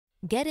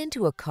Get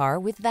into a car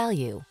with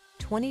value.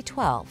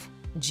 2012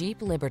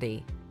 Jeep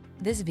Liberty.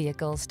 This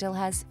vehicle still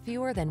has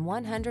fewer than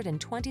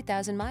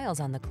 120,000 miles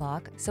on the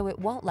clock, so it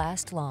won't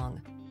last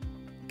long.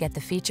 Get the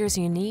features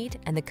you need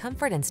and the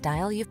comfort and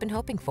style you've been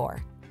hoping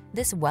for.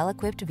 This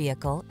well-equipped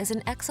vehicle is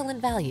an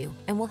excellent value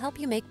and will help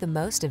you make the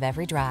most of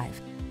every drive.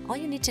 All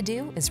you need to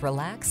do is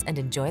relax and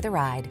enjoy the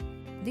ride.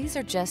 These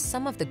are just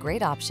some of the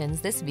great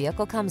options this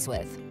vehicle comes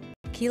with: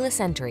 keyless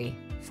entry,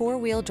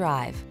 4-wheel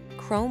drive,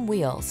 chrome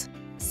wheels,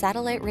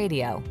 satellite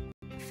radio,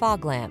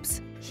 fog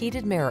lamps,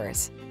 heated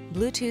mirrors,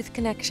 Bluetooth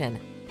connection,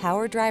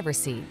 power driver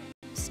seat,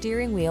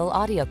 steering wheel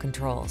audio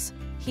controls,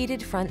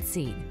 heated front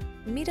seat.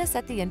 Meet us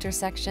at the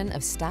intersection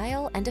of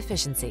style and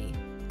efficiency.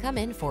 Come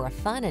in for a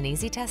fun and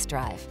easy test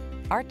drive.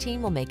 Our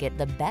team will make it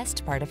the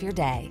best part of your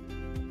day.